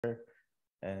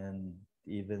and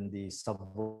even the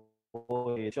Savoy,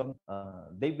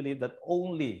 they believe that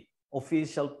only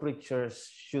official preachers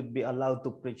should be allowed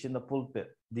to preach in the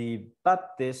pulpit. The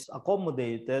Baptists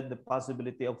accommodated the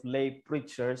possibility of lay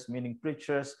preachers, meaning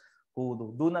preachers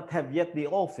who do not have yet the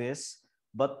office,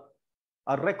 but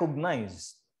are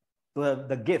recognized to have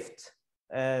the gift.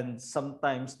 And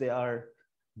sometimes they are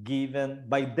given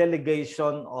by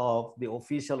delegation of the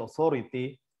official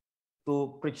authority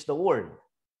to preach the word.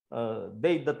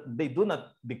 They do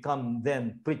not become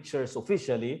then preachers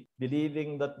officially,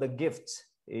 believing that the gift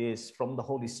is from the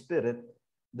Holy Spirit.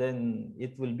 Then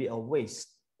it will be a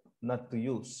waste not to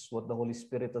use what the Holy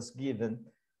Spirit has given,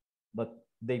 but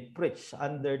they preach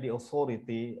under the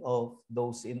authority of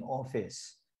those in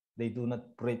office. They do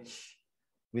not preach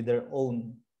with their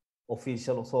own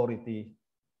official authority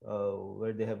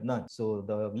where they have none. So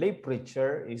the lay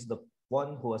preacher is the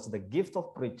one who has the gift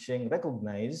of preaching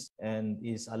recognized and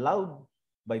is allowed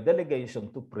by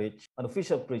delegation to preach. An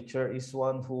official preacher is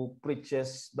one who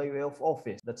preaches by way of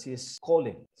office. That's his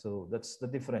calling. So that's the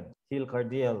difference. Hill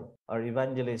Cardiel, are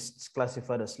evangelists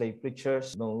classified as lay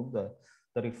preachers? No,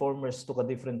 the reformers took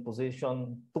different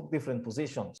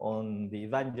positions on the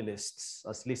evangelists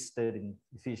as listed in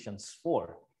Ephesians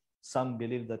 4. Some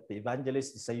believe that the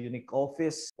evangelist is a unique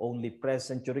office, only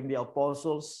present during the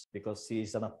apostles because he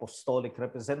is an apostolic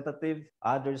representative.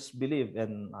 Others believe,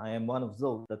 and I am one of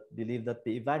those, that believe that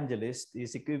the evangelist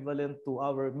is equivalent to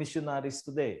our missionaries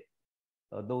today.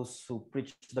 Those who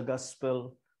preach the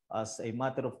gospel as a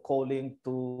matter of calling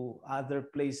to other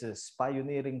places,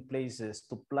 pioneering places,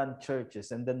 to plant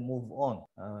churches and then move on,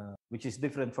 which is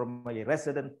different from a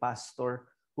resident pastor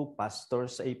who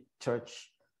pastors a church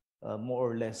more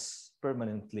or less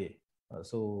permanently.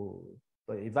 So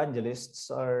evangelists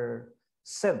are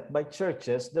sent by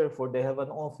churches, therefore they have an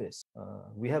office.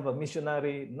 We have a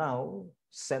missionary now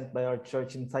sent by our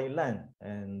church in Thailand,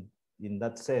 and in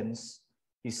that sense,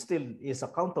 he still is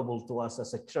accountable to us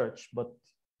as a church, but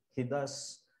he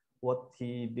does what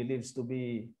he believes to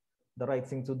be the right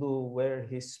thing to do where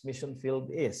his mission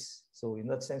field is. So in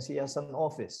that sense, he has an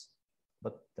office.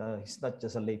 But he's not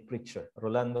just a lay preacher.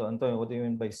 Rolando, Antonio, what do you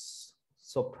mean by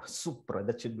supra?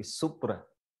 That should be supra.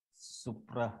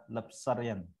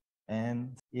 Supra-lapsarian.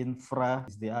 And infra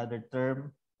is the other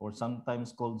term, or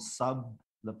sometimes called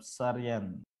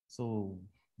sub-lapsarian. So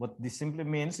what this simply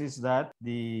means is that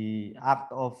the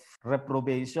act of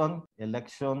reprobation,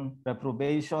 election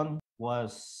reprobation,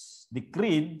 was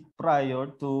decreed prior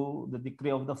to the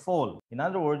decree of the fall. In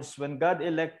other words, when God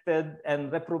elected and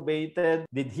reprobated,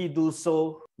 did he do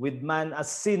so with man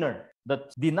as sinner?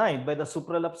 That's denied by the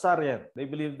supralapsarian. They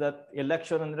believe that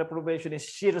election and reprobation is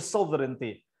sheer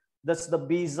sovereignty. That's the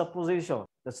Beza position.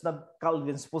 That's not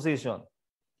Calvin's position.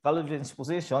 Calvin's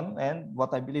position, and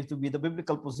what I believe to be the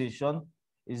biblical position,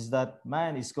 is that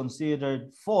man is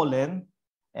considered fallen,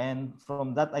 and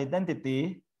from that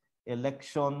identity,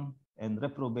 election and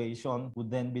reprobation would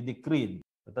then be decreed.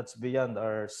 But that's beyond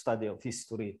our study of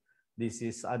history. This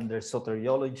is under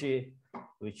soteriology,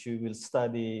 which we will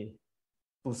study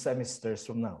 2 semesters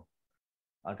from now.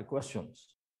 Other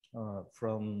questions?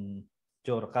 From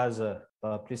Joe Racaza,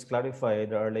 please clarify,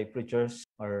 there are lay preachers,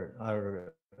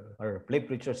 are lay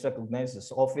preachers recognized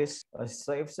as office? As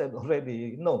I've said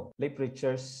already, no, lay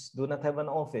preachers do not have an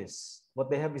office. What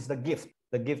they have is the gift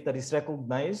that is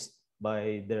recognized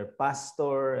by their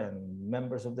pastor and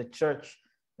members of the church.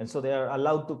 And so they are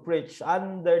allowed to preach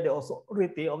under the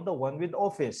authority of the one with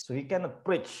office. So he cannot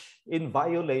preach in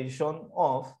violation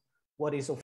of what is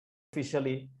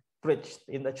officially preached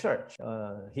in the church.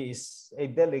 He is a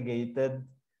delegated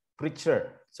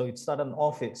preacher. So it's not an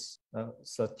office.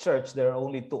 So church, there are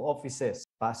only 2 offices,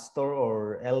 pastor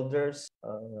or elders,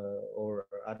 or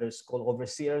others called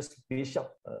overseers,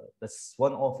 bishop. That's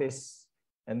one office.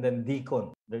 And then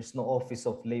deacon. There's no office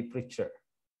of lay preacher.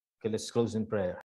 Okay, let's close in prayer.